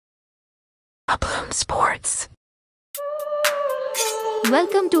Abloom Sports.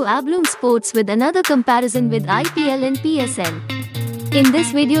 Welcome to Abloom Sports with another comparison with IPL and PSL. In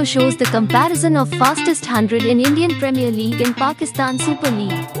this video shows the comparison of fastest 100 in Indian Premier League and Pakistan Super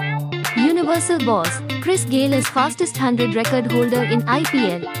League. Universal boss, Chris Gayle is fastest 100 record holder in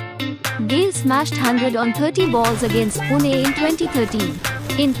IPL. Gayle smashed 100 on 30 balls against Pune in 2013.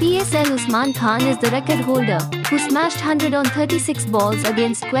 In PSL, Usman Khan is the record holder, who smashed 100 on 36 balls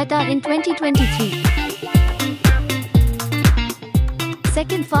against Quetta in 2023.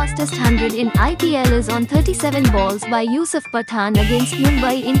 Second fastest 100 in IPL is on 37 balls by Yusuf Pathan against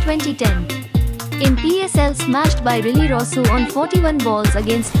Mumbai in 2010. In PSL, smashed by Rilee Rossouw on 41 balls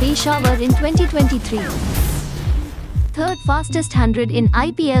against Peshawar in 2023. Third fastest 100 in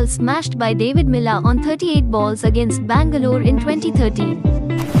IPL, smashed by David Miller on 38 balls against Bangalore in 2013.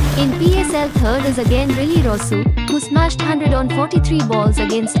 In PSL, third is again Rilee Rossouw, who smashed 100 on 43 balls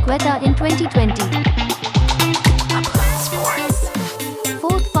against Quetta in 2020.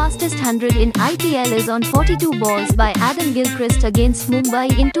 Fourth fastest 100 in IPL is on 42 balls by Adam Gilchrist against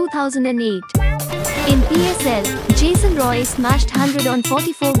Mumbai in 2008. In PSL, Jason Roy smashed 100 on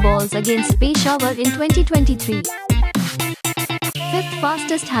 44 balls against Peshawar in 2023. Fifth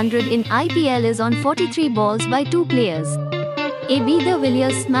fastest 100 in IPL is on 43 balls by two players. AB de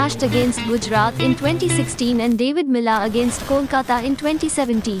Villiers smashed against Gujarat in 2016 and David Miller against Kolkata in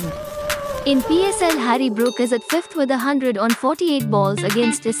 2017. In PSL, Harry Brook is at 5th with 100 on 48 balls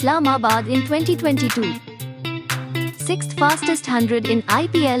against Islamabad in 2022. Sixth fastest 100 in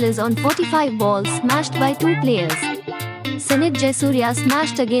IPL is on 45 balls smashed by two players. Sanit Jayasuriya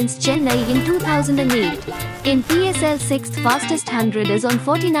smashed against Chennai in 2008. In PSL, sixth fastest 100 is on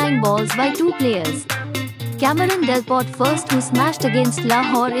 49 balls by two players. Cameron Delport first, who smashed against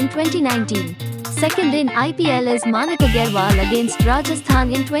Lahore in 2019. Second in IPL is Manik Agarwal against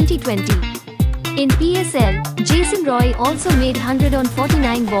Rajasthan in 2020. In PSL, Jason Roy also made 100 on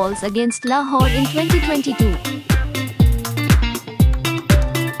 49 balls against Lahore in 2022.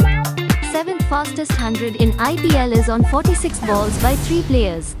 Seventh fastest 100 in IPL is on 46 balls by three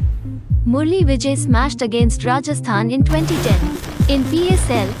players. Murli Vijay smashed against Rajasthan in 2010. In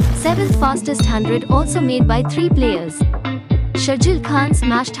PSL, 7th fastest 100 also made by three players. Sharjil Khan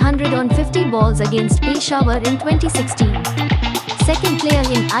smashed 100 on 50 balls against Peshawar in 2016. Second player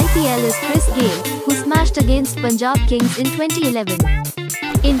in IPL is Chris Gayle, who smashed against Punjab Kings in 2011.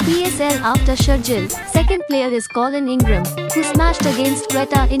 In PSL, after Sharjil, second player is Colin Ingram, who smashed against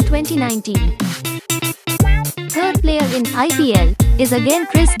Quetta in 2019. Third player in IPL is again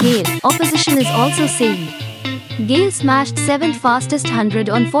Chris Gayle. Opposition is also same. Gayle smashed 7th fastest 100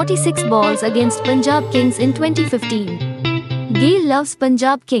 on 46 balls against Punjab Kings in 2015. Gayle loves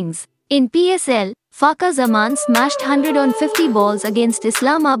Punjab Kings. In PSL, Faqa Zaman smashed 100 on 50 balls against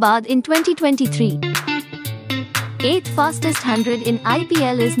Islamabad in 2023. 8th fastest 100 in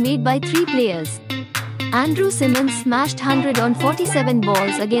IPL is made by three players. Andrew Simmons smashed 100 on 47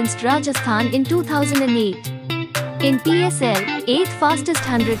 balls against Rajasthan in 2008. In PSL, 8th fastest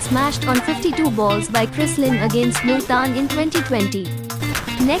 100 smashed on 52 balls by Chris Lynn against Multan in 2020.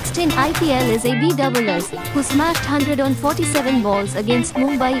 Next in IPL is AB de Villiers, who smashed 100 on 47 balls against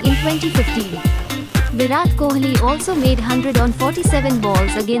Mumbai in 2015. Virat Kohli also made 100 on 47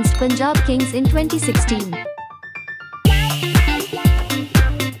 balls against Punjab Kings in 2016.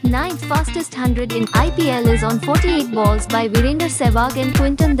 9th fastest 100 in IPL is on 48 balls by Virender Sehwag and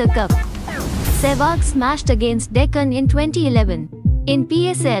Quinton de Kock. Sehwag smashed against Deccan in 2011. In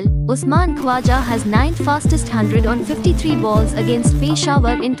PSL, Usman Khawaja has 9th fastest 100 on 53 balls against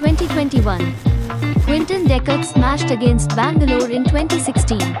Peshawar in 2021. Quinton de Kock smashed against Bangalore in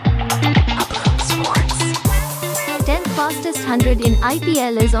 2016. 10th fastest 100 in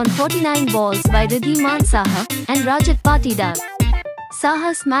IPL is on 49 balls by Ridhiman Saha and Rajat Patidar.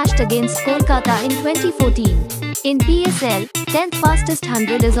 Saha smashed against Kolkata in 2014. In PSL, 10th fastest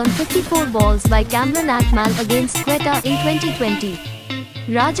 100 is on 54 balls by Cameron Akmal against Quetta in 2020.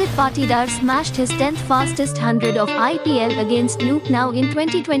 Rajat Patidar smashed his 10th fastest 100 of IPL against Lucknow in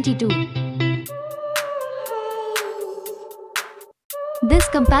 2022. This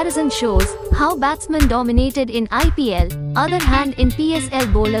comparison shows how batsmen dominated in IPL, other hand in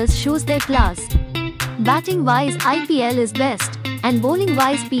PSL bowlers shows their class. Batting wise, IPL is best, and bowling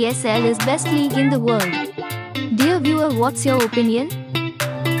wise, PSL is best league in the world. Dear viewer, what's your opinion?